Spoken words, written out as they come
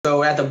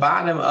we're at the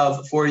bottom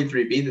of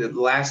 43b,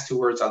 the last two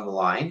words on the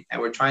line,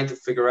 and we're trying to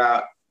figure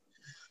out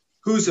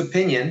whose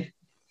opinion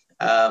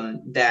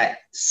that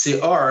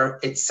Si'ar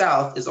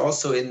itself is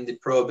also in the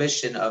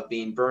prohibition of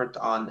being burnt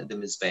on the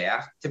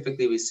Mizbeach.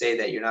 Typically, we say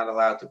that you're not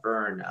allowed to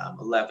burn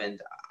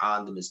leavened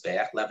on the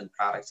Mizbeach, leavened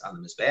products on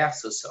the Mizbeach.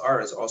 So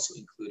Si'ar is also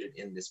included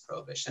in this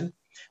prohibition.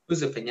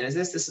 Whose opinion is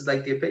this? This is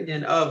like the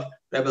opinion of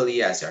Rebbe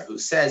Eliezer, who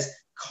says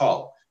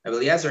kol. Rebbe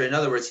Eliezer, in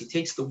other words, he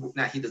takes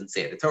he doesn't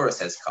say it, the Torah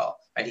says kol,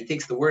 right? He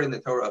takes the word in the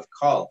Torah of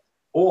kol,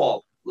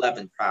 all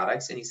leavened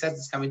products, and he says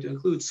it's coming to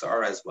include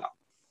Si'ar as well.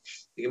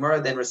 The Gemara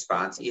then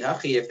responds,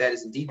 if that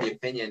is indeed the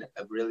opinion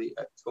of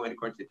it's going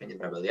according to the opinion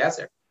of Rabbi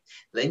Eliezer.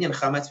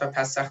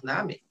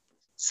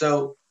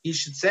 So he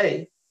should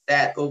say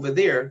that over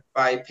there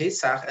by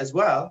Pesach as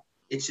well,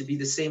 it should be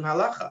the same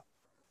halacha,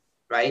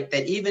 right?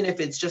 That even if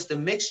it's just a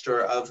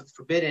mixture of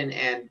forbidden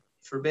and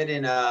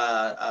permitted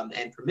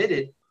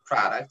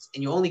products,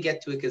 and you only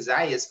get to a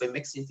kazayas by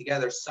mixing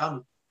together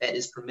some that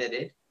is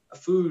permitted, a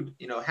food,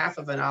 half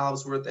of an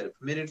olive's worth of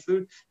permitted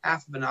food,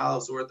 half of an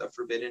olive's worth of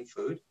forbidden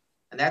food.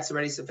 And that's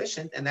already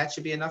sufficient, and that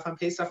should be enough on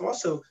Pesach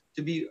also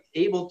to be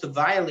able to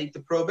violate the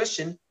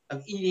prohibition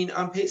of eating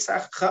on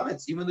Pesach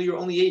chametz, even though you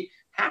only ate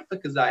half the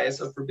kazayas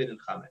of forbidden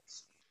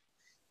chametz.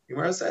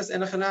 Gemara says,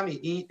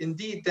 "Enochanami."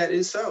 Indeed, that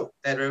is so.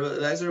 That Rebbe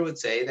Eliezer would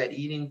say that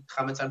eating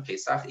chametz on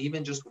Pesach,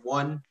 even just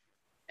one.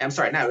 I'm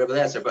sorry, not Rebbe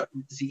Eliezer, but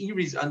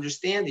Zeiri's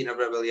understanding of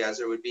Rebbe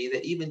Eliezer would be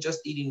that even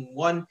just eating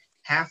one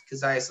half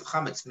kazayas of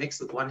chametz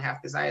mixed with one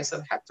half kazayas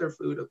of heter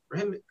food, of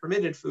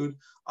permitted food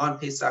on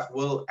Pesach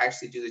will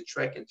actually do the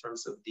trick in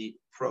terms of the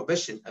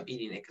prohibition of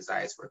eating a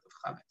kazayas worth of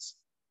chametz.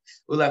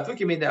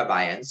 Ulafuki made the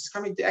Abaya, and this is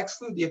coming to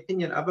exclude the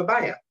opinion of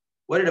Abaya.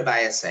 What did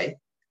Abaya say?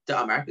 To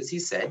Amar, because he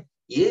said,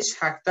 Yesh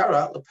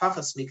hakdara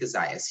lepachas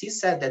mikazayas. He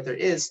said that there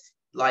is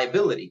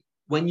liability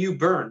when you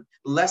burn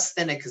less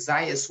than a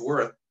kazayas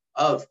worth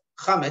of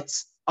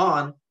chametz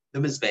on the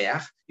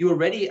mizbeach. You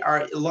already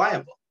are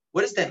liable.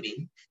 What does that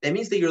mean? That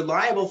means that you're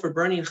liable for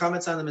burning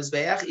chametz on the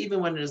mizbeach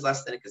even when it is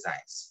less than a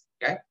kazayas.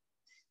 Okay,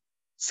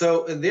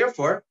 so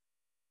therefore,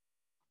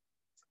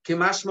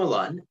 kimash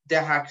malan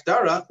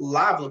dehakdara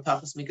lav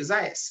lepachas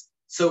mikazayas.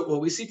 So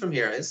what we see from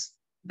here is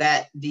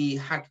that the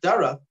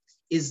hakdara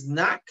is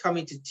not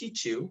coming to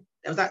teach you.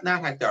 Not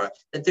hakdara.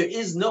 That there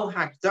is no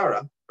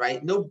hakdara,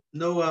 right? No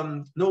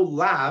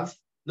lav,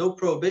 no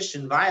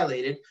prohibition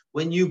violated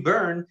when you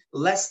burn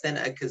less than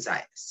a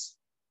kazayas.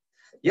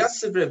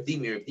 Yasser Rav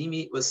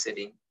Dimi was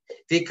sitting,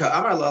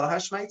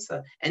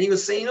 and he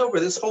was saying over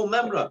this whole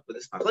memra with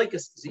this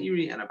machlekes,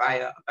 Zeiri and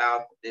Abaya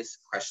about this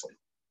question.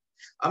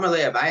 Amar le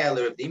Abaya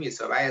le Rav Dimi.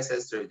 So Abaya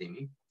says to Rav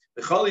Dimi,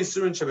 and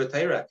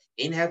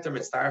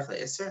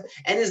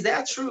is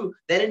that true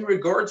that in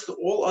regards to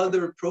all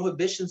other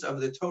prohibitions of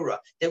the Torah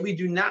that we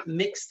do not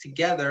mix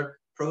together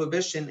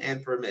prohibition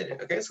and permitted?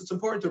 Okay, so it's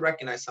important to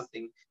recognize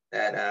something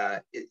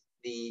that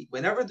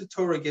whenever the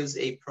Torah gives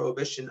a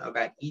prohibition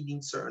about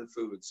eating certain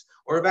foods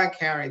or about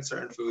carrying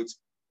certain foods,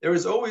 there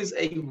is always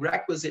a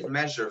requisite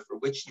measure for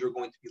which you're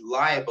going to be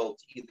liable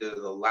to either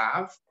the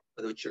lav,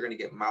 for which you're going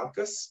to get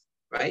malchus,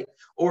 right,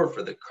 or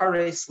for the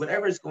kares,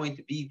 whatever is going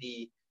to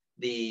be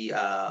the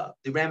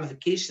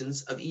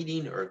ramifications of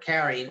eating or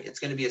carrying. It's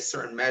going to be a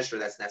certain measure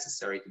that's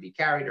necessary to be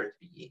carried or to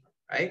be eaten,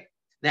 right?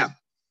 Now,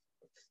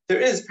 there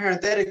is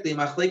parenthetically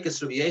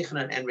machlekes Rabbi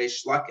Yochanan and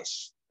Reish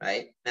Lakish,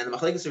 right? And the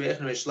machlekes Rabbi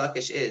Yochanan and Reish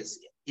Lakish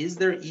is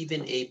there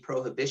even a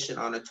prohibition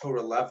on a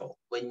Torah level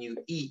when you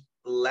eat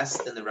less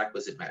than the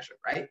requisite measure,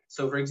 right?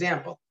 So, for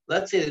example,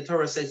 let's say the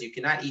Torah says you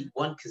cannot eat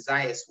one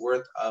kazayas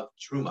worth of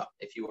truma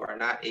if you are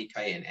not a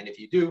kayin, and if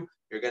you do,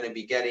 you're going to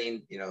be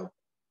getting,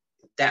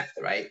 death,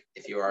 right?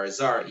 If you are a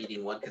zar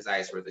eating one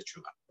kazayas worth of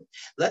truma.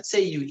 Let's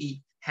say you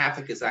eat half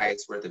a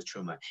kazayas worth of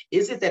truma.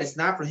 Is it that it's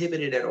not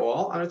prohibited at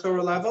all on a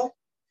Torah level?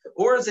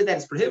 Or is it that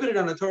it's prohibited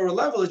on a Torah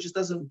level, it just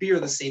doesn't bear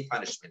the same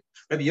punishment?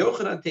 Rabbi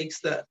Yochanan takes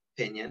the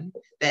opinion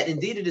that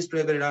indeed it is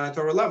prohibited on a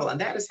Torah level, and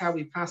that is how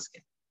we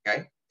paskin,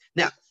 okay?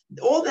 Now,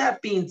 all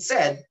that being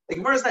said, the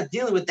Gemara is not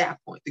dealing with that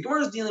point. The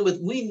Gemara is dealing with,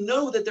 we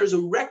know that there's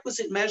a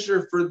requisite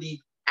measure for the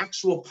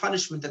actual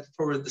punishment that the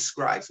Torah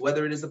describes,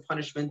 whether it is the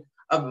punishment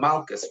of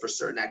malchus for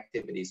certain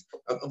activities,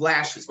 of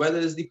lashes, whether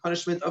it is the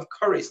punishment of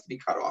kares to be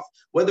cut off,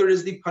 whether it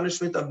is the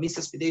punishment of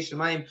misas b'dei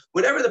shemayim,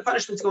 whatever the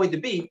punishment is going to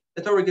be,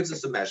 the Torah gives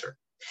us a measure.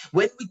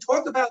 When we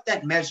talk about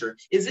that measure,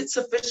 is it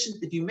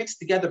sufficient if you mix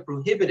together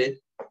prohibited,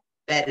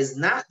 that is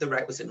not the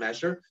requisite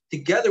measure,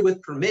 together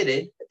with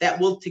permitted, that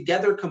will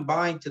together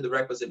combine to the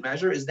requisite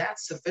measure? Is that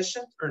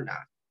sufficient or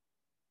not?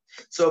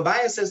 So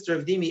Abaya says to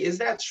Rav Dimi, is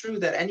that true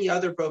that any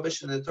other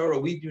prohibition in the Torah,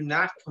 we do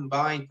not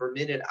combine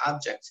permitted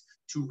objects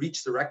to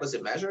reach the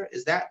requisite measure?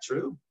 Is that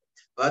true?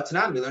 But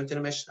Tanan, we learned in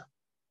a Mishnah.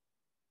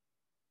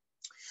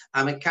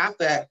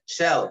 Amekafe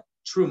shel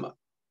truma.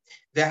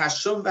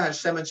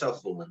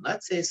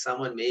 Let's say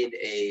someone made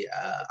a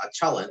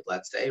chalent,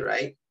 let's say,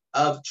 right,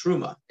 of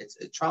truma. It's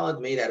a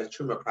chalent made out of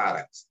truma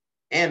products.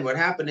 And what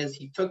happened is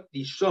he took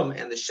the shum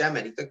and the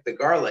shemen, he took the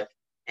garlic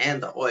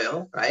and the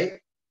oil, right?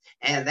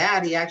 And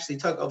that he actually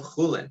took of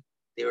chulin.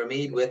 They were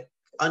made with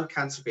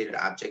unconsecrated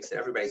objects that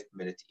everybody's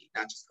permitted to eat,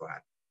 not just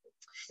Kohen.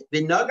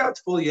 V'nagat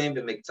full yom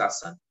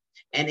b'miktasan,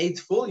 and a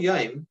full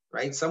yom,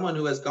 right? Someone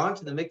who has gone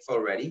to the mikvah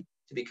already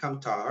to become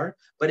tahar,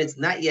 but it's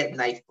not yet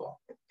nightfall,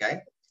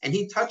 okay? And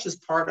he touches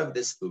part of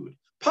this food.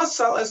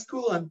 Pasal es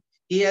kulan,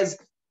 he has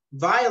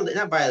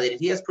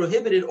he has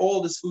prohibited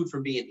all this food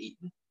from being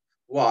eaten.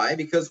 Why?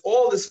 Because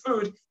all this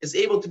food is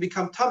able to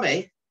become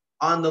tameh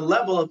on the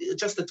level of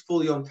just the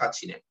tful yom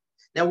touching it.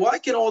 Now, why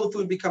can all the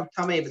food become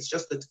tameh if it's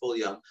just the tful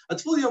yom? A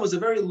tful yom is a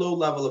very low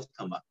level of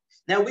tumah.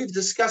 Now, we've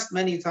discussed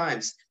many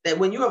times that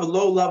when you have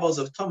low levels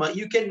of tumah,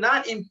 you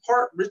cannot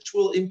impart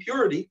ritual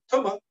impurity,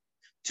 tumah,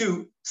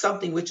 to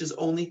something which is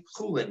only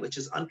chulin, which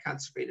is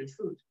unconsecrated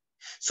food.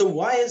 So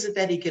why is it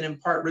that he can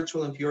impart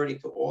ritual impurity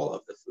to all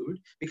of the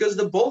food? Because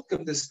the bulk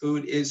of this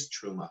food is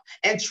truma.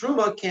 And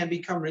truma can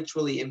become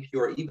ritually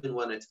impure even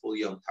when its full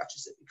yom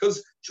touches it.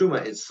 Because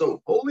truma is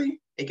so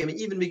holy, it can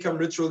even become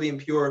ritually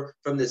impure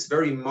from this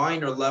very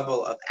minor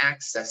level of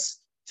access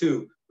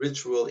to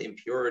ritual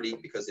impurity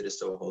because it is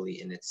so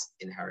holy in its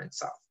inherent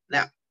self.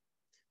 Now,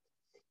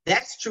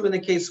 that's true in the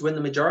case when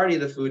the majority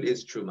of the food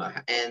is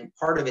truma and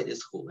part of it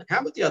is chulin.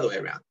 How about the other way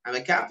around?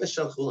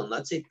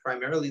 Let's say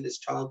primarily this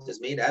chalent is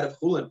made out of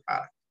chulin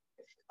product,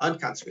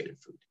 unconsecrated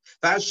food.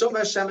 And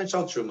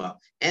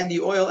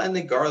the oil and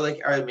the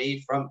garlic are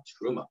made from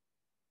truma.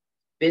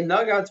 And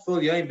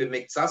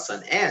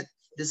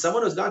there's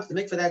someone who's gone to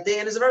the mikveh that day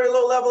and is a very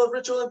low level of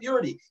ritual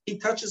impurity. He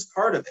touches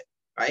part of it,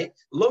 right?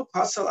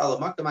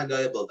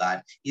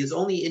 He is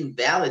only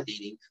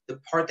invalidating the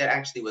part that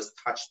actually was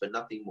touched, but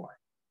nothing more.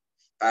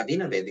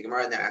 The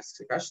Gemara then asks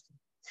the question: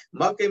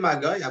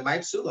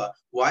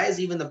 why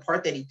is even the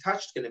part that he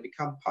touched going to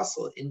become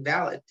puzzle,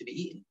 invalid to be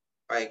eaten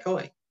by a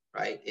Kohen,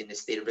 right? In a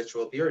state of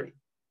ritual purity.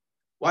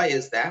 Why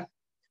is that?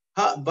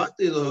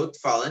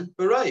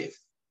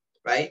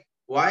 Right?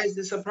 Why is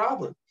this a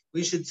problem?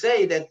 We should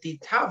say that the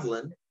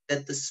tavlin,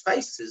 that the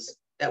spices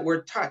that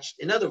were touched,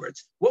 in other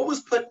words, what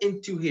was put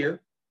into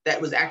here that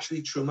was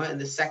actually truma in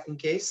the second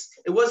case?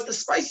 It was the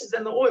spices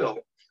and the oil.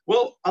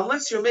 Well,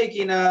 unless you're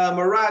making a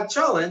marad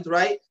chalent,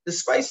 right, the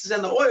spices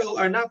and the oil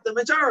are not the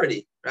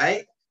majority,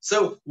 right?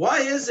 So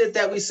why is it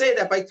that we say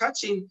that by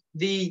touching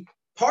the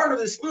part of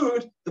this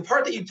food, the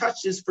part that you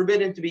touched is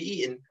forbidden to be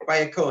eaten by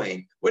a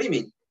Kohen? What do you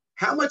mean?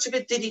 How much of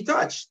it did he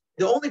touch?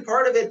 The only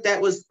part of it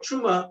that was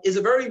truma is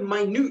a very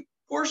minute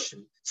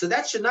portion. So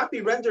that should not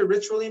be rendered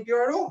ritually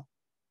impure at all.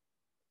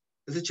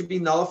 Because it should be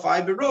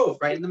nullified berov,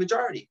 right, in the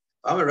majority.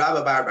 What's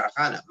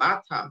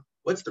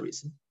the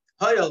reason?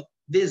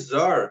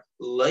 Vizar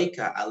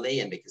loika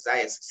alein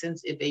bekazayas.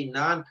 Since if a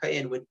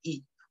non-kayan would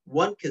eat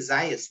one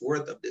kazayas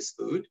worth of this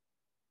food,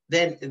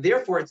 then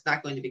therefore it's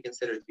not going to be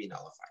considered to be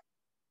nullified.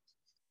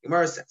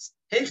 Gemara says,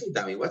 "Hey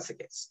chidami, what's the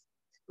case?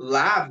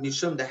 Lav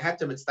mishum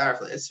deheter mitzdaref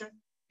le'isr.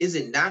 Is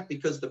it not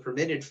because the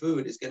permitted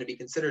food is going to be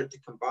considered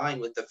to combine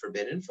with the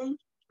forbidden food,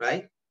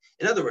 right?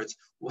 In other words,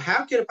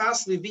 how could it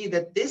possibly be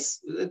that this,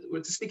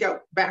 to speak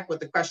out back what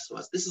the question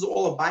was, this is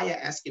all Abaya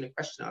asking a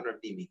question on Rav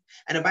Dimi.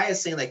 And Abaya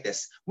is saying like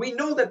this: we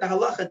know that the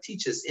halacha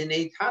teaches, in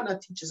a Tana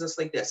teaches us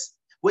like this: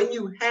 when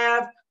you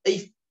have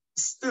a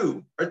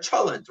stew or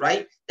chalent,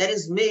 right, that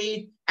is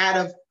made out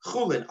of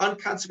chulin,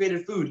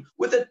 unconsecrated food,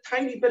 with a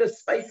tiny bit of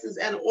spices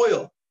and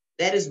oil,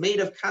 that is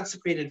made of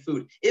consecrated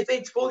food. If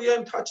a tful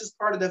yom touches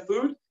part of the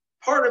food,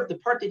 part of the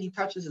part that he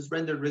touches is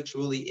rendered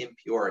ritually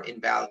impure,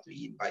 invalid to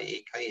be eaten by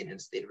a kayin in a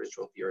state of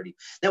ritual purity.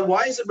 Now,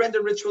 why is it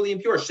rendered ritually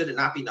impure? Should it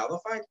not be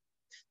nullified?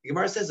 The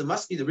Gemara says it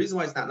must be. The reason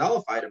why it's not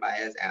nullified,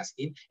 Abaya is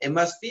asking, it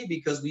must be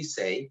because we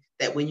say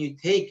that when you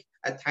take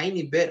a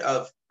tiny bit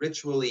of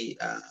ritually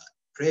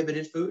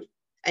prohibited food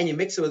and you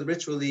mix it with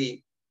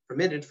ritually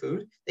permitted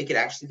food, they could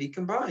actually be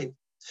combined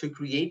to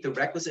create the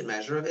requisite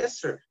measure of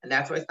Isser, and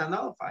that's why it's not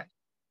nullified.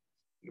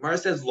 The Gemara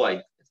says,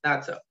 loy, it's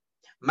not so.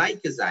 My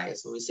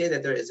kazayas, when we say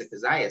that there is a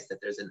kazayas,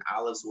 that there's an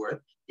olive's worth,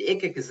 the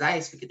ikka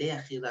kazayas v'kedei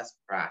achilas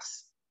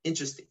pras.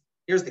 Interesting.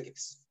 Here's the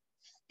case.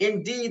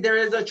 Indeed, there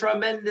is a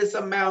tremendous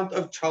amount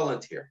of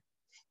chalent here.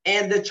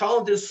 And the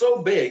chalent is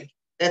so big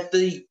that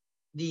the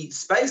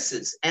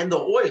spices and the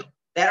oil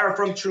that are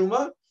from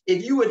truma,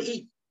 if you would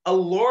eat a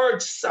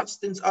large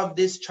substance of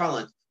this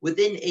chalent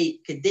within a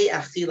kedei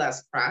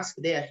achilas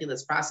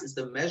pras is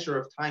the measure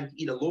of time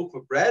to eat a loaf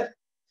of bread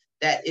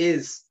that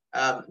is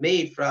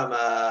made from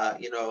a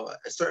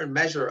certain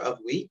measure of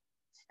wheat,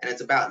 and it's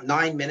about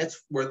 9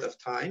 minutes worth of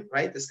time,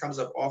 right? This comes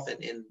up often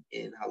in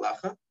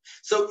halacha.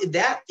 So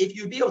that if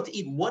you'd be able to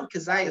eat one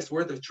kazayas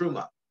worth of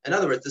truma, in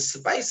other words, the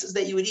spices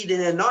that you would eat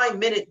in a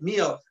 9-minute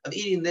meal of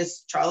eating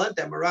this chalent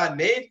that Marad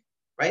made,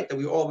 right, that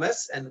we all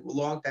miss and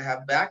long to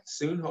have back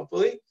soon,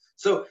 hopefully.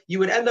 So you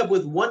would end up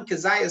with one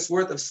kazayas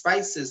worth of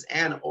spices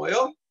and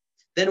oil.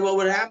 Then what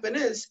would happen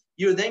is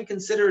you're then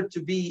considered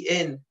to be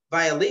in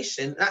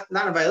violation,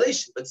 not a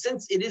violation, but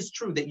since it is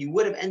true that you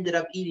would have ended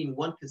up eating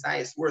one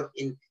kazayas worth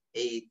in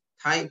a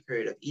time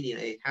period of eating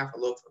a half a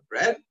loaf of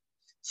bread,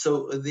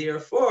 so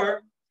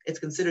therefore it's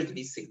considered to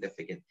be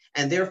significant,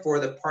 and therefore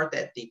the part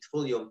that the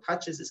tful yom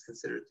touches is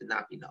considered to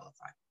not be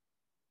nullified.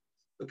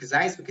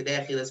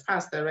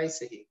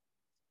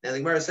 Now the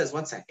Gemara says,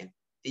 1 second.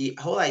 the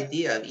whole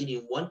idea of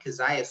eating one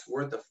kazayas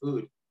worth of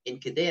food in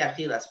kedei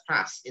achilas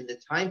pras, in the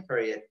time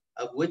period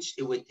of which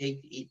it would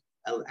take to eat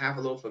half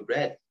a loaf of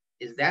bread,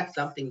 is that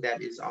something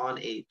that is on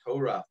a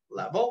Torah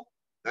level,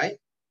 right?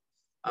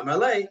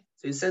 Amalei,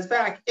 so he says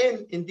back,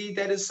 indeed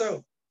that is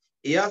so.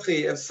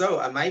 If so,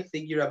 I might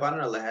think well,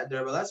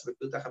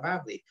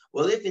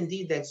 if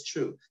indeed that's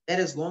true, that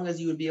as long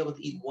as you would be able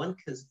to eat one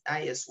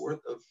kazayas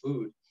worth of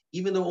food,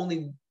 even though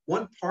only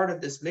one part of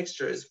this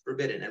mixture is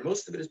forbidden and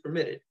most of it is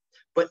permitted,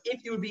 but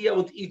if you would be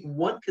able to eat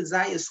one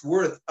kazayas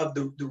worth of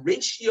the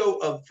ratio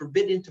of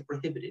forbidden to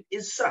prohibited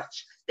is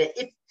such that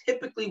if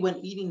typically when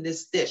eating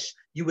this dish,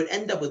 you would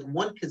end up with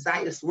one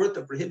kazayas worth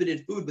of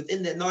prohibited food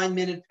within that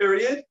 9-minute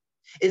period,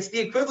 it's the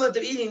equivalent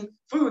of eating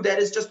food that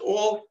is just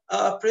all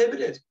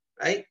prohibited.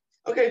 Right?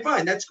 Okay,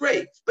 fine, that's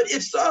great. But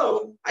if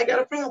so, I got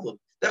a problem.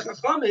 The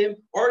Chachamim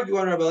argue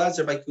on Rabbi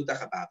Elazar by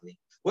Kutach HaBabli.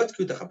 What's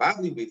Kutach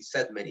HaBabli? We've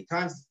said many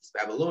times, it's this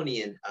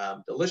Babylonian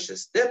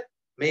delicious dip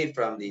made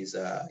from these,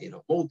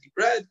 moldy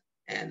bread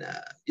and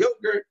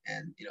yogurt.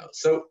 And,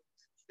 so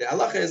the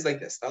halacha is like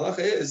this. The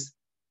halacha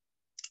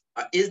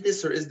is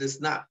this or is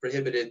this not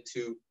prohibited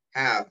to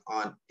have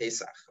on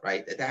Pesach,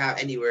 right? To have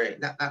anywhere,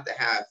 not to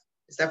have,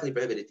 it's definitely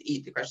prohibited to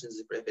eat. The question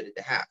is prohibited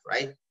to have,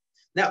 right?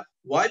 Now,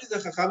 why do the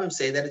Chachamim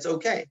say that it's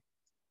okay?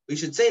 We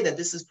should say that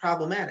this is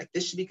problematic.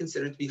 This should be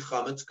considered to be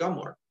chametz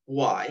gamor.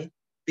 Why?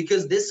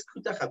 Because this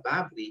Kutach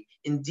HaBabli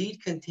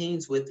indeed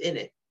contains within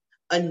it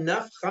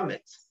enough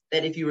chametz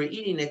that if you were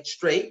eating it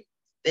straight,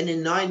 then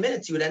in 9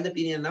 minutes you would end up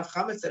eating enough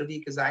chametz that would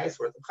be kazayas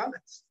worth of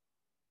chametz.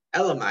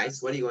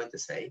 Elamais, what are you going to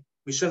say?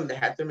 Mishum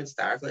deheter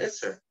mitzdarek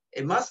le'isser.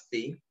 It must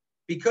be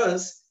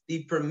because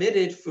the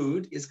permitted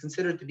food is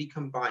considered to be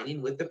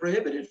combining with the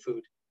prohibited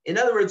food. In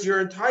other words,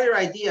 your entire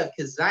idea of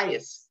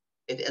kazayas,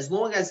 as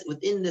long as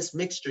within this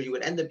mixture you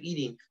would end up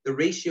eating, the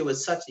ratio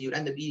is such that you would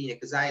end up eating a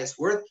kazayas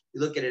worth, you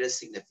look at it as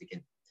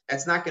significant.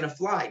 That's not going to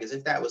fly, because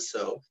if that was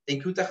so, then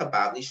Kutach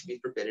HaBabli should be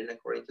forbidden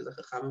according to the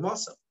Chachamim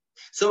also.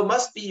 So it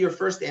must be your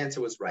first answer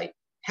was right.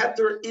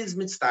 Heter is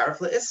mitzdaref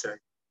le'isser.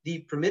 The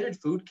permitted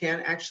food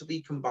can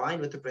actually combine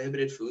with the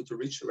prohibited food to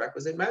reach the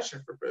requisite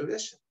measure for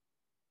prohibition.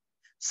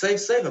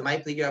 It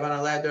might be Rabban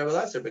Elad Rabbi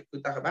Elazar, but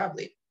Kutach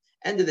HaBabli.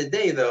 End of the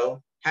day,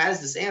 though,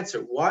 has this answer.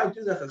 Why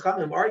do the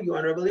Chachamim argue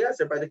on Rabbi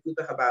Eliezer by the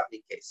Kutach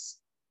HaBabli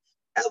case?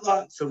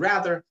 Ella, so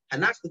rather,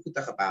 Hanach the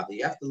Kutach HaBabli,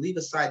 you have to leave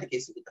aside the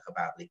case of Kutach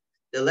HaBabli.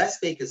 The less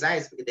fake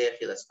kazayas b'kedei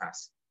achilas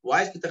pras.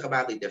 Why is Kutach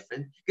HaBabli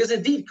different? Because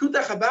indeed,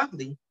 Kutach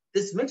HaBabli,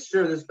 this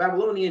mixture, this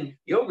Babylonian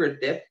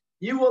yogurt dip,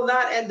 you will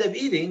not end up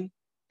eating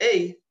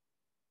a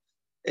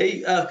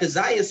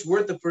kazayas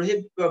worth of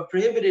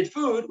prohibited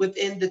food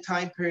within the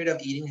time period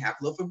of eating half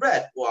a loaf of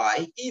bread.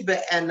 Why?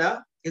 Iba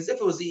enna, as if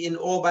it was eaten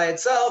all by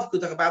itself,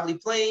 Kutach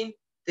HaBabli plain,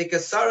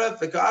 tikasara,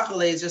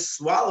 fika'achale is just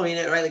swallowing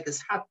it, right? Like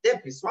this hot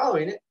dip, he's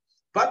swallowing it.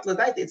 But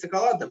l'daita, it's a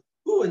kaladam.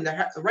 Who in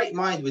the right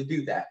mind would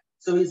do that?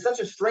 So he's such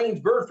a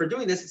strange bird for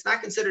doing this. It's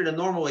not considered a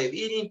normal way of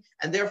eating,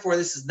 and therefore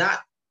this is not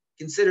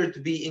considered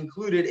to be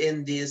included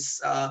in this,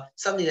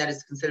 something that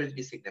is considered to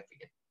be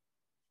significant.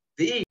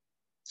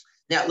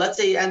 Now, let's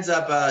say he ends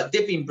up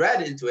dipping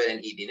bread into it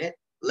and eating it.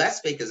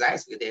 Less fake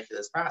kazayas because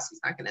achilas pras. He's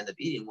not going to end up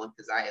eating one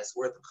kazayas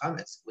worth of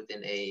chametz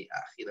within a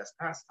achilas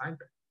pras time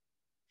period.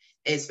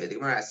 The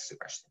Gemara asks a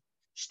question.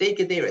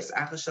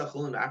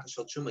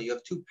 You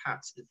have two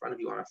pots in front of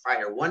you on a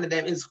fire. One of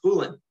them is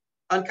chulin,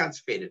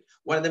 unconsecrated.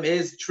 One of them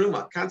is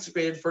truma,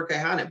 consecrated for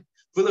kahanim.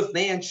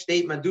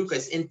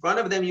 In front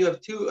of them, you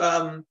have two.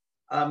 A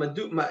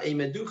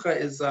meducha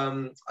is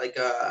like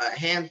a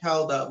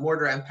handheld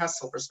mortar and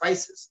pestle for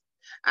spices.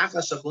 And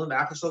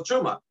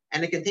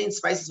it contains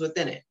spices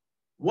within it.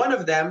 One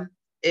of them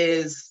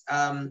is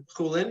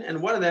chulin,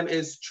 and one of them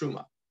is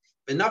truma.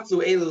 And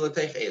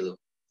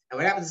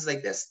what happens is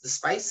like this: the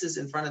spices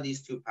in front of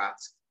these two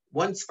pots.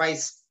 One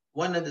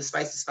of the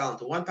spices fell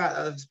into one pot, the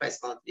other spice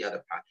fell into the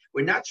other pot.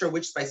 We're not sure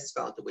which spices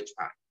fell into which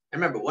pot.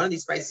 And remember, one of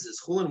these spices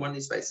is chulin, one of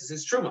these spices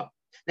is truma.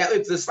 Now,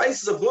 if the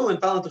spices of chulin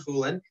fell into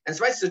chulin and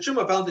spices of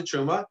truma fell into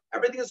truma,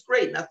 everything is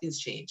great, nothing's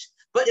changed.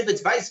 But if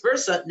it's vice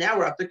versa, now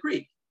we're up the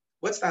creek.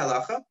 What's the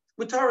halacha?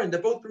 Mutarin,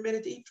 they're both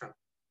permitted to eat from.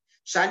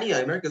 Shani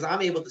Omer, because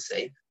I'm able to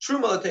say,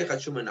 truma l'teicha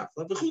truma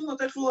nafla, v'chulin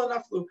l'teicha chulin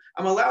naflu.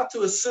 I'm allowed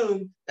to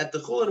assume that the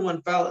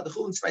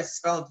chulin spices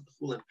fell into the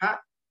chulin pot,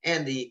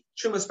 and the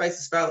truma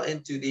spices fell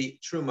into the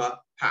truma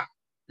pot.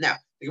 Now,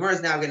 the Gemara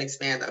is now going to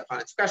expand upon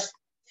its question.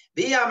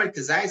 If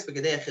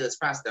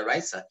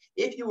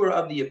you were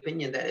of the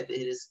opinion that if it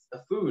is a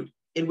food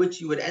in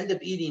which you would end up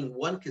eating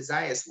one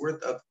kazayas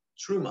worth of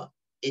truma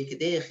in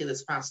kedei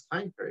achilas pras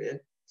time period,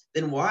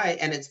 then why?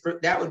 And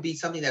that would be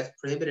something that's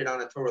prohibited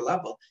on a Torah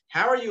level.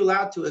 How are you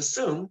allowed to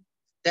assume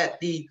that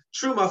the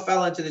truma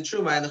fell into the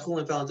truma and the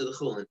chulin fell into the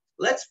chulin?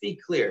 Let's be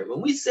clear.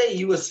 When we say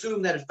you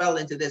assume that it fell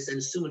into this and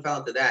assume it fell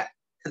into that,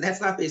 and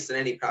that's not based on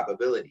any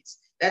probabilities.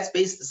 That's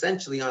based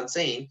essentially on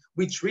saying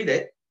we treat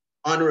it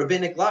on a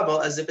rabbinic level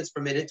as if it's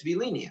permitted to be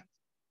lenient.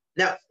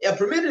 Now,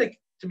 permitted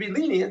to be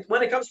lenient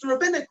when it comes to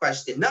rabbinic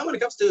question, not when it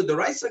comes to the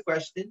Raisa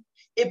question.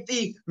 If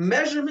the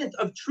measurement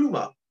of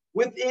truma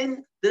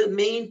within the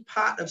main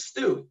pot of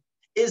stew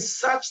is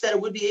such that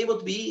it would be able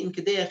to be eaten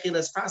Kedei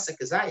Achilas Pasek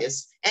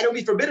Kazayas, and it would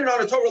be forbidden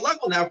on a Torah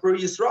level now for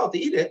Yisrael to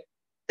eat it,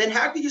 then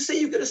how could you say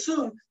you could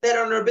assume that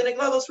on a rabbinic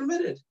level it's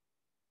permitted?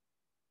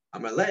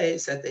 Amalei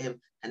said to him,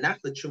 you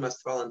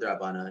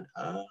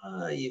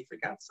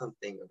forgot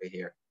something over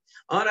here.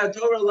 On a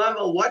Torah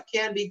level, what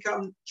can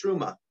become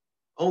truma?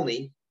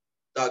 Only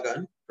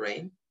dagan,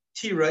 grain,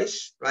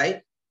 tirish,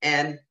 right,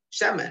 and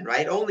shemen,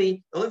 right? The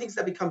only things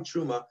that become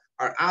truma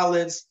are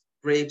olives,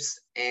 grapes,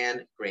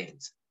 and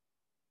grains.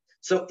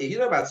 So if you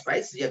know about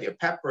spices, you have your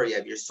pepper, you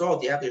have your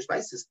salt, you have your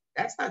spices.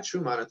 That's not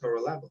truma on a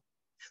Torah level.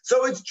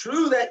 So it's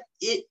true that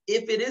if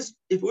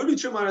it would be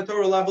true on a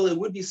Torah level, it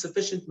would be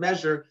sufficient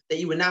measure that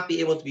you would not be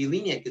able to be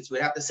lenient, because you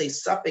would have to say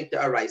suffik the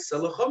araisa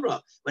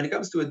l'chumra. When it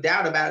comes to a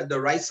doubt about the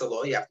araisa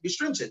law, you have to be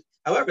stringent.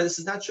 However, this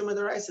is not truma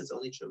the araisa; it's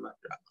only truma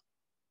the rabba.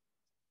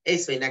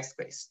 Esvei, next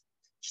place.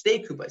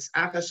 Shtei kubas,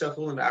 achashel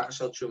chulin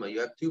v'achashel truma. You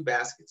have two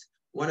baskets.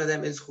 One of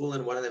them is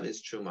chulin, one of them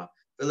is truma.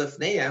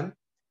 V'lifneim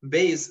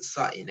beis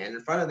sa'in, and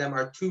in front of them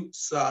are two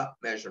sa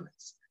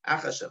measurements.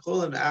 Achashel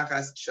chulin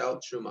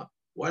v'achashel truma.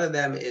 One of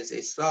them is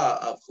a saw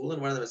of chulin,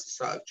 one of them is a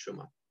saw of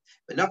truma.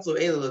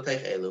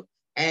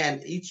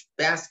 And each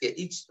basket,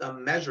 each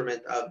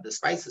measurement of the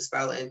spices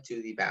fell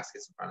into the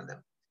baskets in front of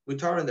them.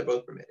 Mutarin, they're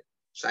both permitted.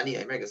 Shani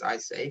Aimer, as I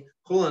say,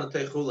 chulin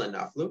chulin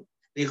naflu.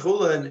 The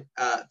chulin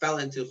fell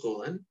into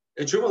chulin.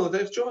 The truma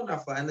truma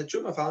nafla, and the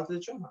truma fell into the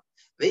truma.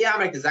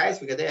 V'yamer kazayis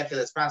v'gadei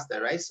achilas pasta,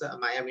 right? So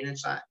Mayamin and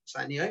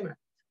Shani Aimer.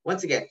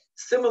 Once again,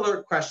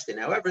 similar question.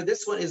 However,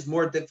 this one is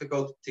more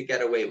difficult to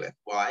get away with.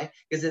 Why?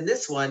 Because in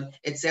this one,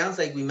 it sounds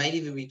like we might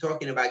even be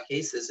talking about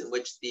cases in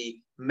which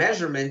the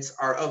measurements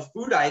are of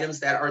food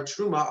items that are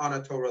truma on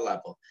a Torah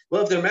level.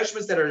 Well, if they're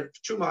measurements that are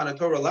truma on a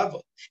Torah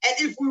level, and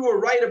if we were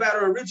right about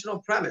our original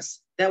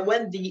premise, that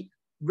when the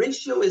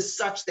ratio is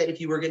such that if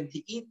you were going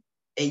to eat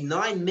a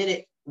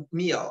 9-minute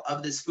meal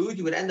of this food,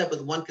 you would end up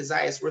with 1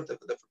 kazayas worth of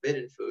the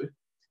forbidden food,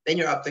 then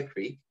you're up the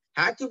creek.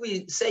 How could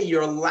we say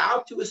you're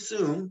allowed to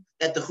assume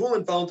that the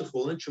chulin fell into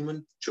chulin,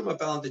 truma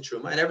fell into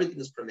truma, and everything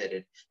is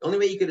permitted? The only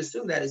way you could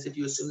assume that is if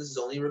you assume this is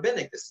only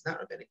rabbinic. This is not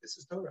rabbinic. This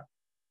is Torah.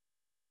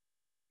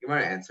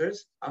 Gemara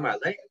answers, Amar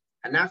le,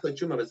 hanachla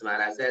truma b'zman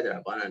hazeh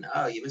d'Rabbanan.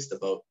 Oh, you missed the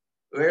boat.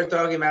 We're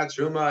talking about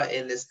truma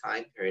in this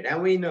time period,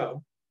 and we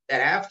know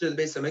that after the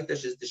Beis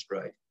Hamikdash is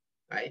destroyed,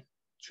 right?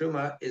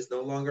 Truma is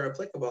no longer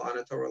applicable on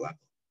a Torah level.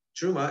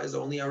 Truma is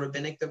only a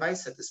rabbinic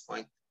device at this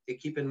point. To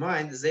keep in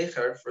mind the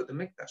zecher for the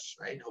mikdash,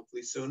 right?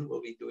 Hopefully soon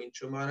we'll be doing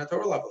truma on a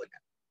Torah level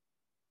again.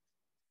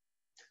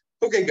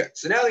 Okay, good.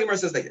 So now the Gemara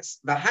says like this: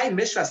 V'hai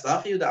mishras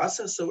lachi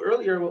u'da'asa. So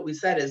earlier what we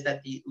said is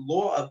that the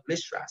law of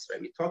mishras,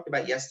 right? We talked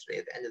about yesterday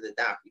at the end of the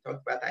daf. We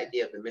talked about the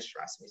idea of the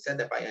mishras. We said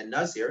that by a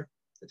nazir,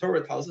 the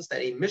Torah tells us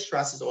that a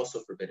mishras is also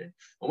forbidden.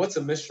 And what's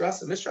a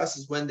mishras? A mishras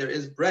is when there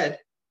is bread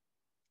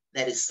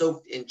that is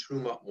soaked in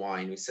truma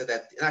wine. We said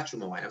that, not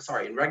truma wine, I'm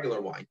sorry, in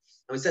regular wine.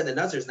 And we said the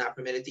nazir is not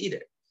permitted to eat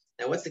it.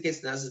 Now, what's the case?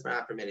 The nazir is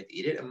not permitted to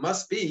eat it. It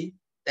must be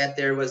that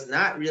there was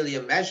not really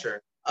a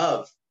measure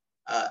of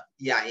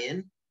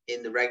yayin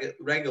in the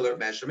regular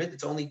measurement.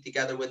 It's only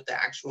together with the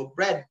actual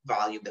bread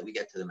volume that we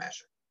get to the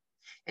measure.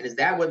 And is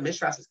that what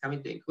mishras is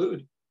coming to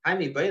include? We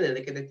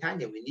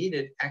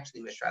needed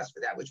actually mishras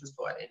for that, which was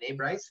taught in a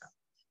brayso.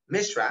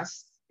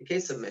 Mishras, the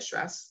case of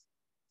mishras,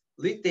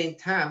 litain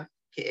tam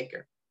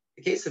ke'ikr.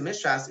 The case of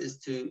mishras is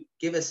to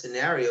give a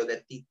scenario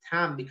that the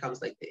tam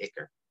becomes like the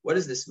ikr. What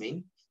does this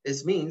mean?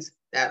 This means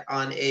that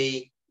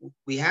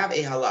we have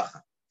a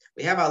halacha.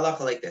 We have a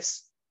halacha like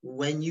this.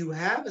 When you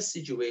have a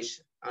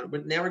situation, now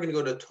we're going to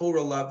go to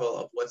Torah level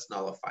of what's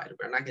nullified.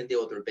 We're not going to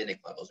deal with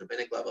rabbinic levels.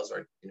 Rabbinic levels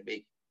are going to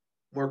be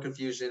more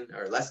confusion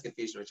or less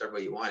confusion, whichever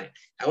way you want it.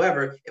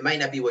 However, it might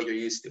not be what you're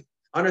used to.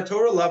 On a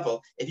Torah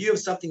level, if you have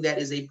something that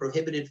is a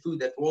prohibited food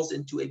that falls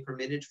into a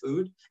permitted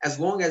food, as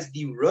long as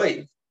the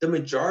roiv, the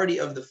majority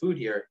of the food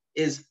here,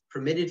 is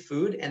permitted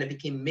food and it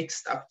became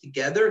mixed up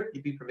together,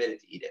 you'd be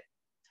permitted to eat it.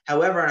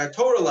 However, on a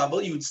Torah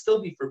level, you would still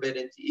be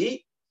forbidden to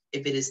eat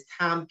if it is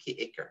tam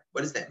ke'ikr.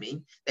 What does that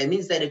mean? That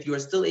means that if you are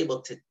still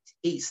able to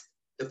taste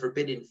the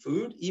forbidden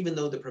food, even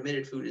though the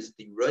permitted food is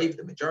the roiv,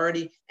 the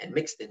majority, and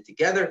mixed in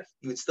together,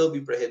 you would still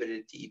be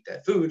prohibited to eat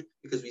that food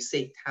because we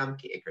say tam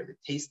ke'ikr. The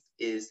taste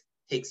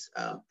takes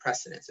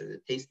precedence, or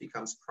the taste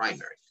becomes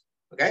primary.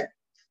 Okay?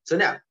 So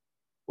now,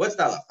 what's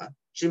the halacha?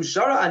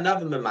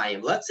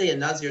 Let's say a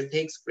nazir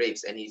takes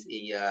grapes and he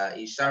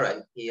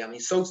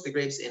soaks the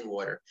grapes in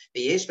water.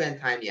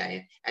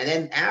 And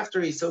then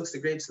after he soaks the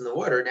grapes in the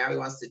water, now he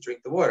wants to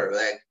drink the water.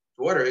 Like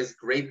water is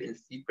grape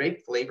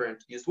flavor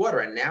infused water,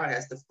 and now it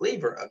has the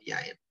flavor of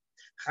yayin.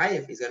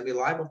 Chayiv, he's going to be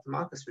liable to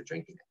malchus for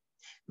drinking it.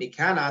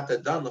 From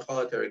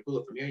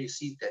here you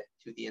see that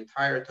to the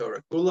entire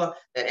Torah Kula,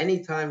 that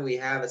anytime we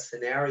have a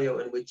scenario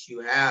in which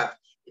you have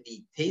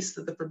the taste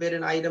of the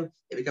forbidden item,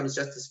 it becomes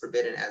just as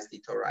forbidden as the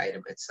Torah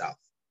item itself.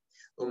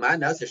 Now,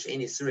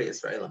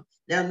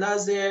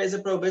 Nazir is a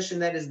prohibition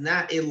that is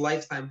not a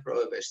lifetime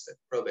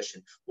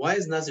prohibition. Why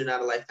is Nazir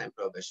not a lifetime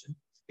prohibition?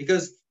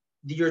 Because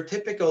your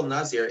typical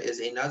nazir is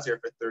a nazir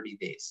for 30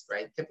 days,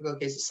 right? Typical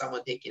case of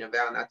someone taking a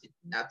vow not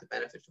to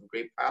benefit from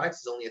grape products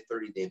is only a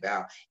 30-day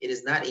vow. It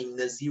is not a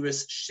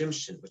naziris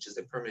shimshin, which is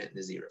a permanent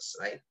naziris,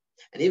 right?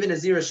 And even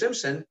naziris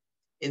shimshin,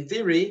 in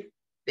theory,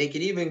 they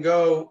could even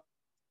go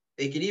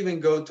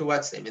to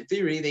what's name? In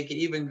theory, they could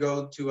even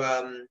go to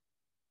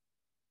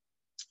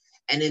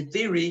and in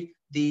theory,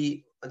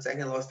 one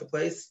second, I lost the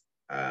place.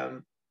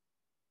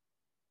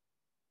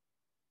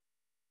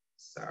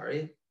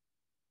 Sorry,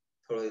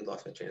 totally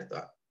lost my train of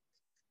thought.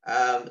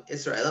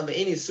 Israel,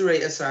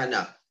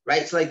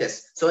 right? So like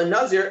this. So a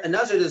nazir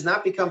does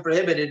not become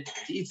prohibited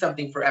to eat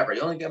something forever.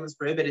 He only becomes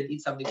prohibited to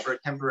eat something for a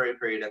temporary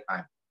period of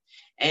time.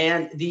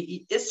 And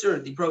the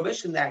Isser, the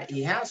prohibition that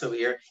he has over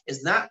here,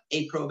 is not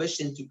a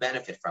prohibition to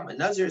benefit from. A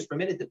nazir is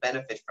permitted to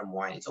benefit from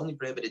wine. It's only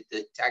prohibited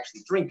to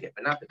actually drink it,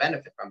 but not to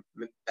benefit from.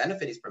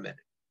 Benefit is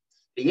permitted.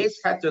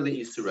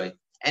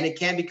 And it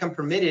can become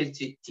permitted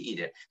to eat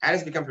it. How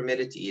does it become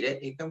permitted to eat it?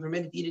 It can become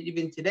permitted to eat it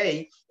even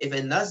today if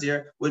a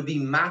nazir would be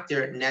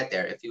matir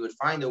neder, if he would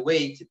find a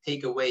way to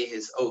take away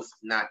his oath,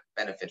 not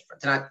benefit from,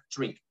 to not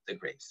drink the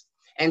grapes.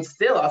 And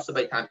still also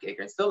by Tam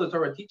Keker, and still the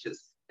Torah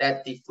teaches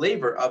that the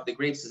flavor of the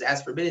grapes is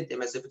as forbidden to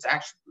him as if it's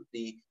actually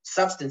the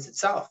substance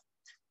itself.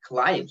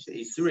 Klayim,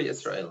 Isuri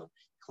Israel,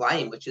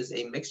 Klayim, which is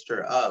a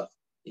mixture of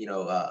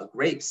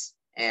grapes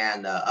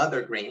and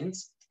other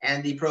grains.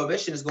 And the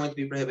prohibition is going to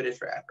be prohibited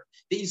forever.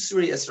 The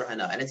Isuri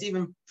Esrahana, and it's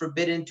even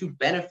forbidden to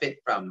benefit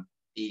from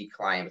the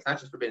Klayim. It's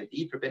not just forbidden to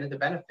eat, forbidden to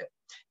benefit.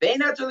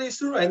 And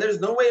there's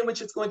no way in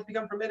which it's going to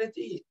become permitted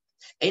to eat.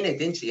 It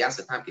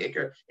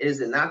is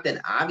not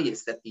then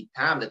obvious that the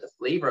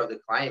flavor of the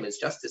Klayim is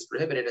just as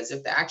prohibited as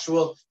if the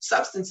actual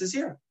substance is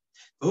here.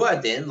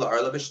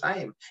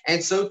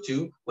 And so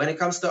too, when it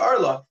comes to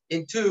Arla,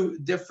 in two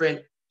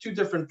different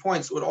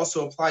points would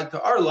also apply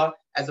to Arla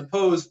as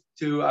opposed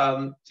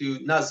to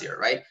Nazir,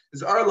 right?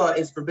 Because Arla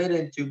is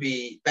forbidden to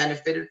be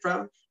benefited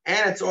from,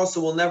 and it's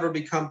also will never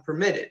become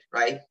permitted,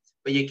 right?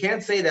 But you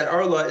can't say that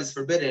Arla is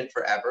forbidden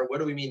forever. What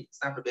do we mean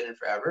it's not forbidden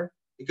forever?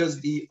 Because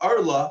the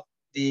Arla,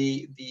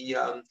 the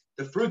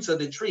fruits of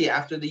the tree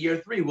after the year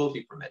 3 will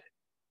be permitted.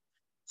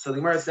 So the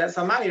Gemara says,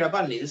 Samani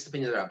Rabbani, this is the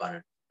opinion of the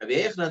Rabbanan. Rabbi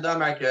Yechanan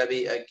Damar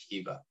Rabbi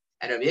Akiva.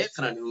 And Rabbi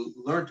Yechanan, who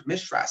learned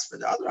Mishras for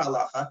the other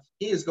halacha,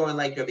 he is going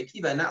like Rabbi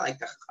Akiva, not like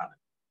the Chachamim.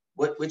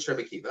 Which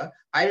Rabbi Akiva?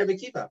 I Rabbi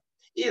Akiva.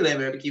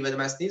 Rabbi Akiva the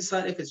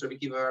Masnisan, if it's Rabbi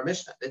Akiva or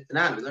Mishnah. We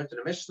learned in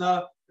the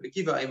Mishnah, Rabbi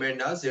Akiva Aimer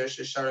Nazir,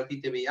 Sheshara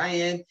Pita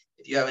B'yayin.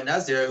 If you have a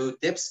Nazir who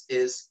dips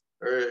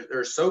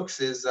or soaks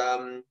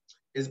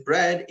his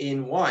bread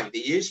in wine,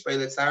 the Yish by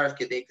Letzarav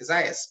Kedei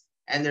Kazayas,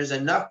 and there's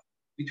enough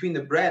between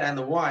the bread and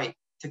the wine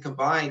to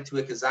combine to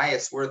a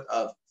Kazayas worth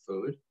of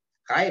food,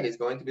 Chayiv is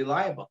going to be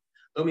liable.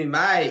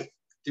 Umimai,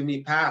 do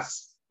me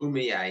pass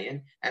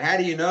umiyayin. And how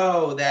do you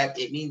know that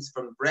it means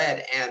from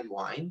bread and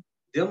wine?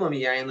 Dilma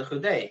miyayin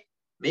lechudei.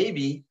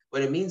 Maybe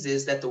what it means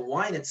is that the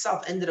wine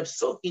itself ended up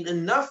soaking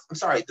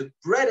the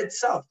bread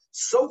itself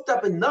soaked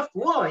up enough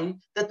wine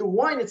that the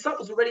wine itself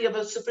was already of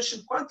a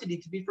sufficient quantity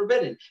to be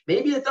forbidden.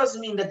 Maybe it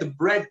doesn't mean that the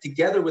bread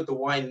together with the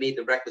wine made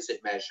the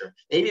requisite measure.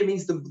 Maybe it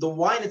means the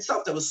wine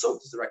itself that was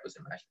soaked is the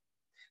requisite measure.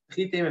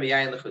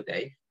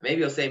 Maybe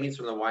you'll say it means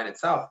from the wine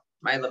itself.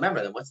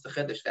 Remember, then what's the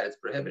chiddush that it's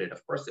prohibited?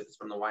 Of course, if it's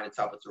from the wine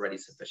itself, it's already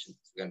sufficient.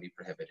 It's going to be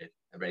prohibited.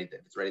 If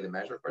it's ready to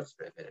measure, of course it's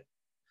prohibited.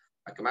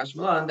 The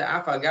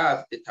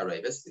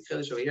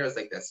chiddush over here is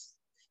like this,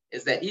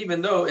 is that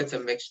even though it's a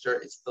mixture,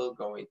 it's still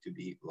going to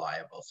be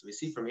liable. So we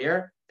see from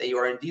here that you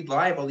are indeed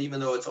liable, even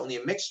though it's only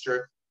a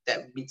mixture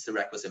that meets the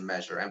requisite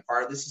measure. And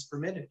part of this is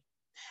permitted.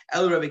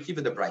 El Rabbi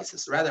Kiva the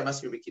Brises. Rather, it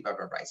must be Rabbi Kiva of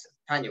our Brisa.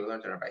 Tanya, we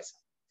learned in our Brisa.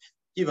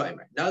 Kiva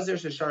Imer. Nazir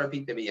sheshara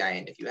pita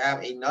b'yayin. If you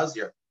have a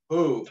Nazir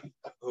who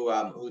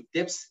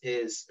dips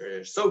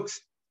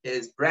soaks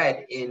his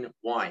bread in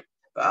wine,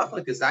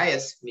 and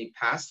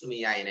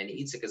he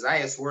eats a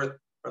kazayas worth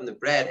from the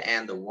bread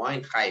and the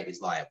wine, chayiv is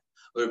liable.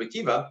 Rabbi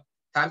Kiva,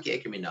 tam ki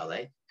iker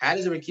minale. How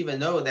does Rabbi Kiva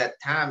know that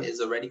tam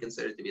is already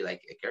considered to be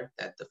like iker,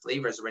 that the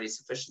flavor is already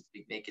sufficient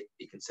to make it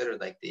be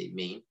considered like the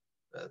main,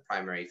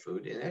 primary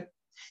food in it?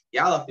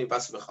 Yalaf mi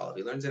basar b'chalav.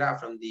 He learns it out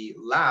from the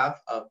lav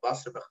of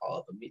basar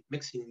b'chalav,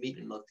 mixing meat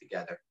and milk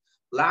together.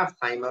 Lav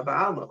taima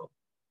ba'almahu.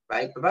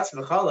 Right? For basar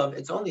b'chalav,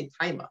 it's only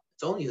taima.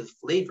 It's only the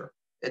flavor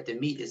that the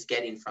meat is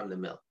getting from the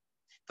milk.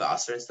 The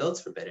asr and still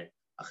it's forbidden.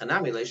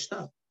 Achanami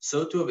leishna.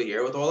 So too over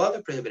here with all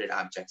other prohibited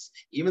objects.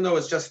 Even though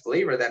it's just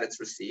flavor that it's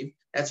received,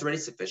 that's already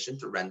sufficient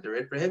to render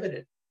it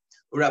prohibited.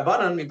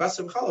 Urabanan mi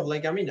basar b'chalav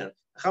le'gaminan.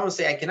 Chachamim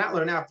say I cannot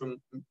learn out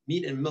from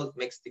meat and milk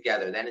mixed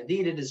together. Then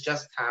indeed it is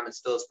just tam and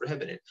still is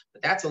prohibited.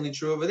 But that's only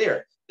true over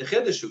there. The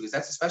chiddush is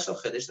that's a special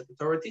chiddush that the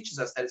Torah teaches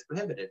us that it's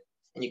prohibited.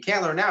 And you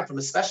can't learn out from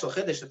a special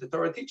chiddush that the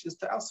Torah teaches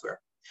to elsewhere.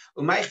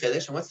 Umay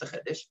chiddush, and what's the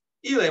chiddush?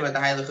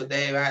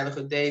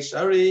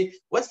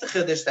 What's the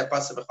chiddush that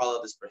basar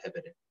b'chalav is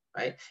prohibited?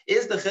 Right?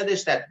 Is the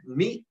chiddush that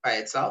meat by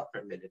itself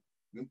permitted,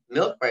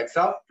 milk by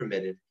itself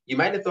permitted? You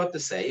might have thought to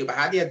say,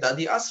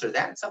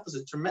 that itself is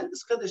a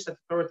tremendous chiddush that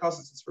the Torah tells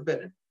us it's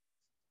forbidden.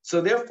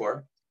 So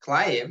therefore,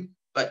 klayim,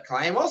 but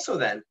klayim also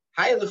then,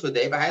 You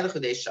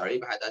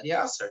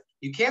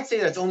can't say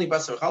that it's only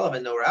basar chalav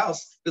and nowhere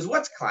else, because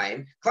what's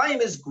klaim?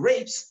 Klaim is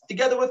grapes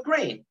together with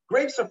grain.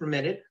 Grapes are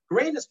permitted,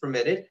 grain is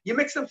permitted. You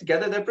mix them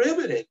together, they're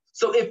prohibited.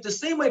 So if the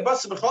same way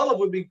basar chalav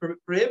would be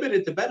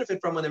prohibited to benefit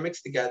from when they're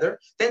mixed together,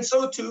 then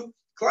so too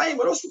klaim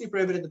would also be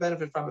prohibited to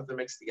benefit from if they're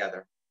mixed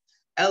together.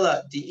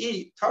 Ella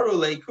di taru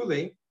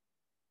leikuli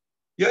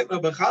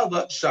yotma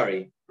b'chalva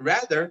shari.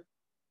 Rather,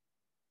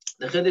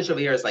 the chiddush over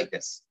here is like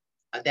this: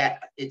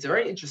 that it's a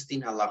very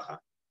interesting halacha.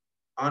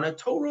 On a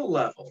Torah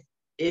level,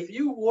 if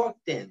you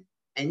walked in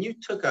and you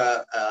took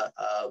a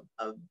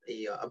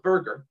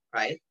burger,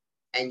 right,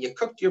 and you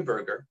cooked your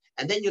burger,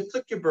 and then you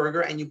took your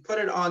burger and you put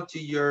it onto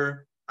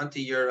your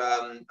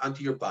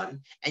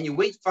bun, and you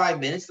wait 5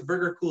 minutes, the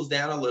burger cools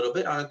down a little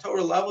bit. On a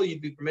Torah level,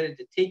 you'd be permitted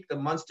to take the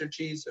Munster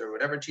cheese or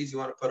whatever cheese you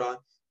want to put on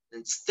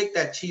and stick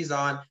that cheese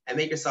on and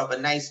make yourself a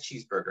nice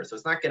cheeseburger. So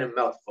it's not going to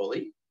melt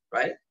fully,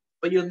 right?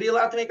 But you'll be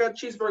allowed to make a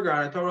cheeseburger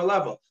on a Torah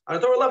level. On a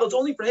Torah level, it's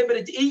only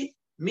prohibited to eat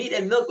meat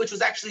and milk, which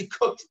was actually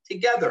cooked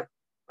together,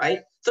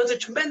 right? So it's a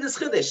tremendous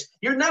chiddush.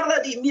 You're not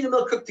allowed to eat meat and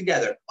milk cooked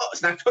together. Oh,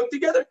 it's not cooked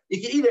together? You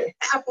can eat it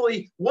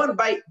happily, one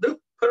bite, put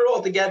it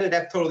all together,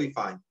 that's totally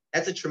fine.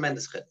 That's a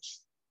tremendous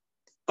chiddush.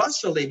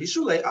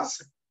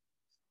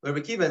 Rabbi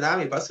Kiva,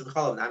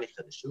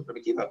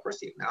 of course,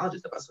 he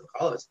acknowledges that basar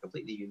v'chalav is a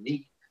completely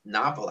unique,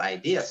 novel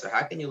idea. So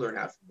how can you learn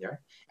out from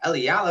there?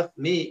 Eliyalef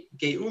mi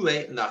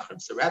geule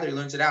nachrim. So rather, he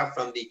learns it out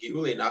from the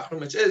geule nachrim,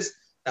 which is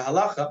the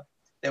halacha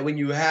that when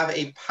you have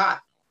a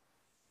pot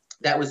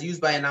that was used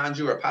by a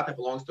non-Jew or a pot that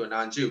belongs to a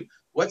non-Jew,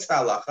 what's the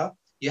halacha?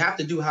 You have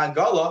to do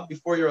hagala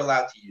before you're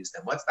allowed to use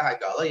them. What's the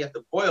hagala? You have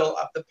to boil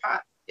up the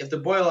pot. You have to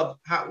boil up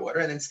hot water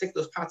and then stick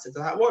those pots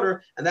into hot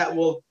water, and that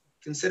will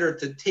consider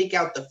to take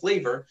out the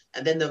flavor,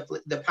 and then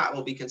the pot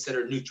will be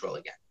considered neutral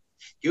again.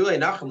 Gulei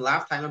nachrim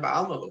laf time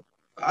about almavu.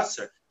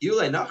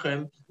 Gulei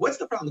nachrim. What's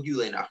the problem with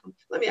gulei nachrim?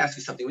 Let me ask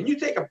you something. When you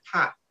take a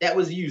pot that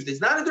was used,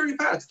 it's not a dirty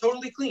pot, it's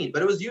totally clean,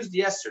 but it was used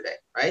yesterday,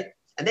 right?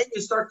 And then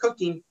you start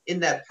cooking in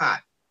that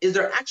pot. Is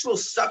there actual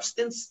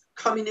substance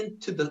coming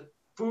into the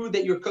food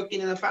that you're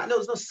cooking in the pot? No,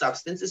 there's no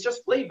substance. It's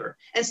just flavor.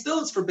 And still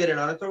it's forbidden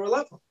on a Torah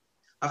level.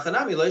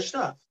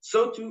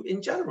 So too,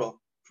 in general,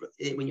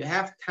 when you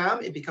have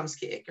tam, it becomes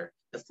ke'eker.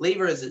 The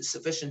flavor is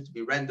sufficient to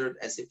be rendered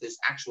as if there's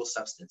actual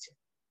substance here.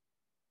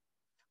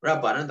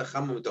 Rabbanan, the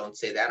Chachamim don't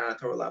say that on a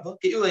Torah level.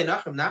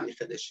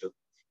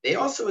 They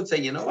also would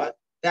say, you know what?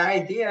 The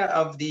idea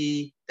of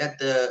the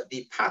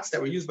pots that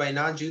were used by a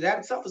non-Jew, that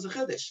itself is a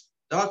chiddush.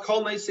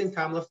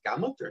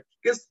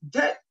 Because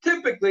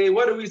typically,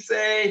 what do we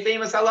say?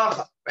 Famous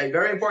halacha, right?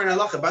 Very important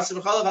halacha.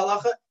 Basar v'chalav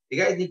halacha. You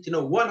guys need to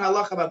know one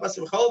halacha about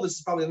basar v'chalav. This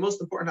is probably the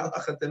most important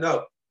halacha to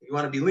know if you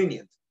want to be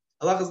lenient.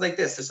 Halacha is like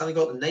this. There's something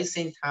called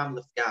neisein tam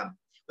lefgam,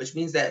 which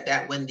means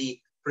that when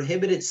the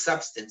prohibited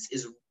substance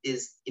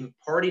is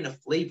imparting a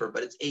flavor,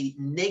 but it's a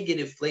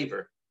negative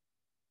flavor,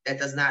 that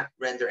does not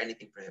render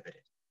anything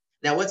prohibited.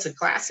 Now, what's a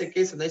classic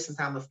case of neisein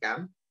tam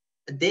lefgam?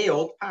 A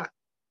day-old pot.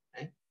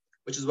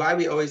 Which is why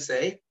we always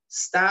say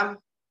stam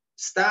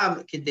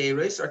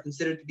kederis are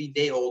considered to be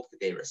day-old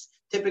kederis.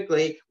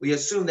 Typically, we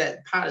assume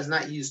that pot is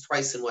not used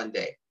twice in one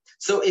day.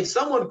 So if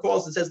someone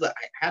calls and says, look,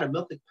 I had a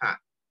milchik pot.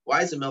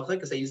 Why is it milchik?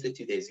 Because I used it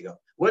 2 days ago.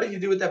 What did you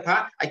do with that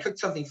pot? I cooked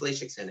something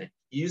fleishiks in it.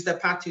 You used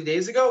that pot 2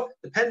 days ago?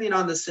 Depending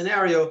on the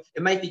scenario,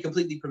 it might be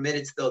completely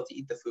permitted still to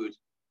eat the food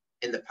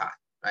in the pot.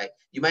 Right?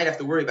 You might have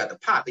to worry about the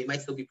pot, but you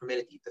might still be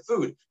permitted to eat the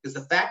food, because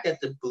the fact that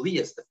the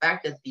belias, the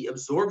fact that the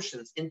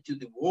absorptions into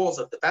the walls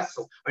of the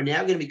vessel are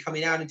now going to be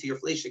coming out into your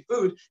fleishik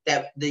food,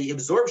 that the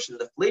absorption,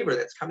 the flavor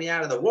that's coming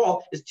out of the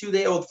wall is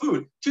 2-day-old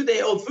food.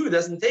 2-day-old food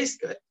doesn't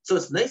taste good. So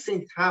it's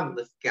neisein tam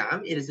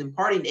lefgam. It is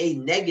imparting a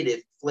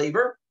negative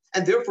flavor,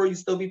 and therefore you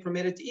still be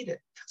permitted to eat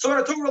it. So on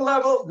a Torah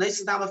level,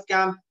 neisein tam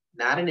lefgam,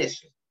 not an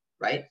issue,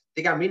 right?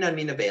 We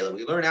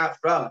learn out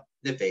from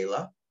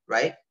nevela,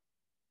 right?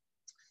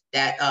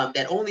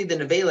 That only the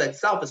nevela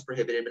itself is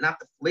prohibited, but not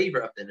the flavor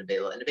of the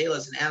nevela. And nevela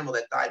is an animal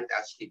that died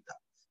without shechita.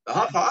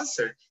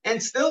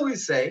 And still we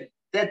say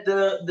that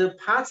the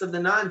pots of the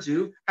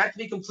non-Jew have to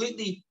be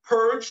completely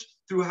purged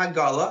through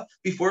hagala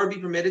before it be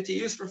permitted to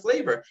use for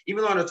flavor,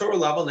 even though on a Torah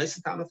level,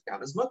 neisein tam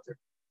lefgam is mutter.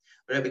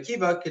 Rabbi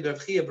Kiva k'Rav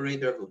Chia b'rei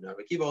Rav Huna.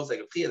 Rabbi Kiva was like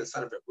Rav Chia, the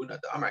son of Rav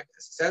Huna. The Amar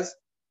says,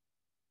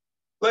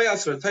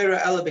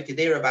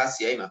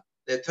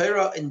 the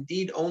Torah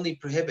indeed only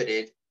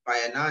prohibited by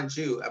a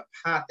non-Jew a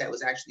pot that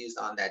was actually used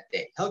on that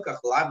day.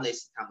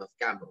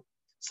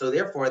 So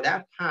therefore,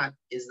 that pot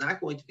is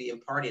not going to be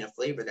imparting a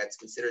flavor that's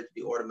considered to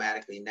be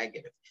automatically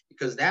negative,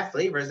 because that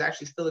flavor is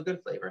actually still a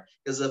good flavor.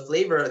 Because the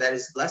flavor that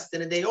is less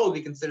than a day old,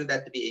 we consider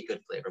that to be a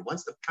good flavor.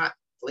 Once the pot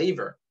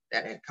flavor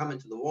that had come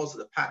into the walls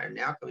of the pot are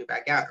now coming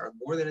back out, are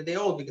more than a day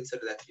old, we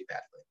consider that to be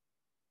bad flavor.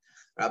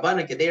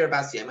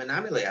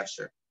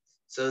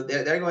 So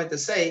they're going to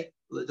say,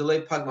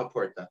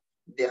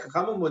 the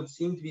Chachamim would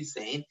seem to be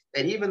saying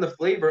that even the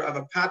flavor of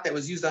a pot that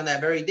was used on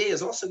that very day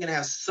is also going to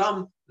have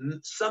some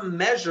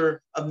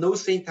measure of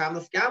neisein tam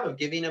lefgam, of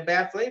giving a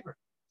bad flavor.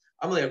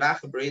 Amalei Rav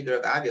Acha b'rei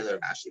Rav Avia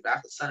l'Rav Ashi. Rav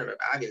Acha, the son of Rav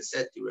Avia,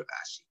 said to Rav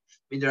Ashi,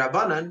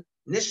 "Midrabanan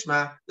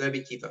Nishma Rabbi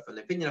Kiva. From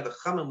the opinion of the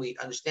Chachamim, we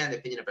understand the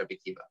opinion of Rabbi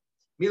Kiva.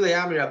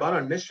 Milayami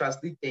Rabbanon Mishras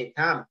Litein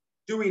Tam.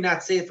 Do we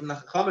not say it from the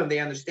Chachamim? They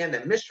understand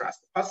that Mishras,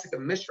 the pasuk of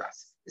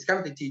Mishras, is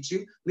coming to teach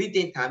you.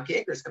 Litein Tam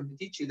Ke'ikr is coming to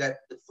teach you that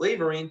the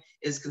flavoring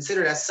is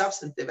considered as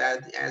substantive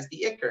as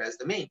the Ikr, as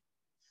the main.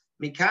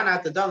 From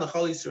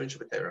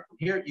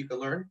here, you can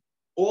learn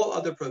all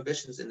other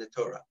prohibitions in the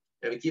Torah.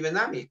 Rabbi Kiva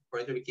Nami,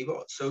 according to Rabbi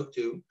Kiva, so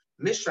too,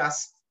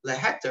 Mishras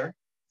leheter,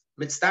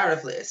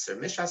 mitzdaref le'isr.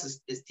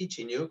 Mishras is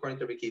teaching you, according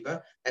to Rabbi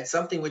Kiva, that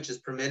something which is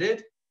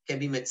permitted can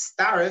be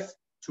mitzdaref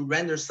to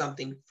render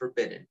something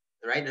forbidden.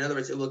 Right? In other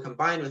words, it will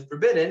combine with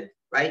forbidden,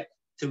 right,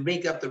 to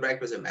make up the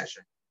requisite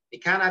measure.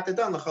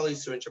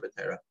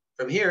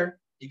 From here,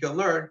 you can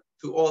learn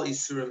to all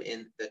isurim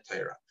in the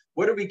Torah.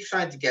 What are we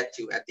trying to get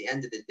to at the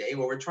end of the day?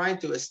 What we're trying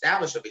to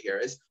establish over here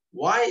is,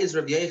 why is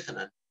Rabbi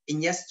Yochanan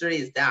in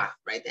yesterday's daf,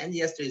 right? The end of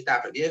yesterday's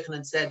daf, Rabbi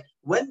Yochanan said,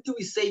 when do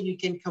we say you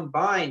can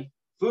combine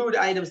food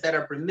items that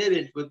are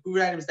permitted with food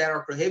items that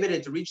are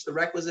prohibited to reach the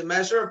requisite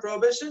measure of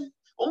prohibition?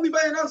 Only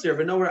by a nazir,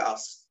 but nowhere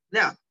else.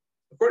 Now,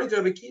 according to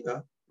Rabbi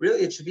Kiva,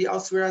 really it should be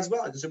elsewhere as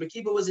well, because Rabbi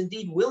Kiva was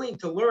indeed willing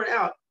to learn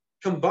out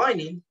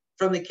combining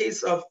from the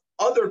case of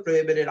other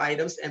prohibited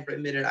items and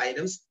permitted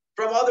items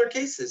from other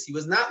cases. He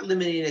was not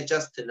limiting it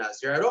just to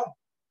nazir at all.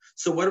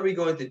 So what are we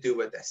going to do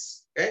with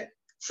this? Okay.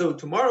 So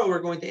tomorrow we're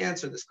going to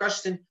answer this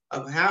question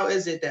of how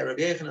is it that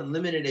Rabbi Yochanan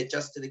limited it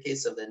just to the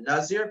case of the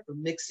nazir for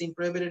mixing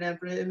prohibited and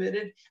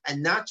permitted,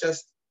 and not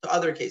just to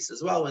other cases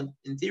as well. And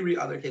in theory,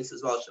 other cases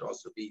as well should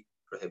also be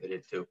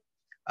prohibited too.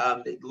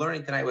 The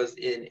learning tonight was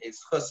in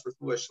Eschus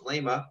Refuah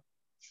Shlema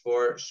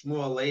for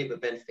Shmuel Leib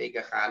ben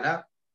Fegachana.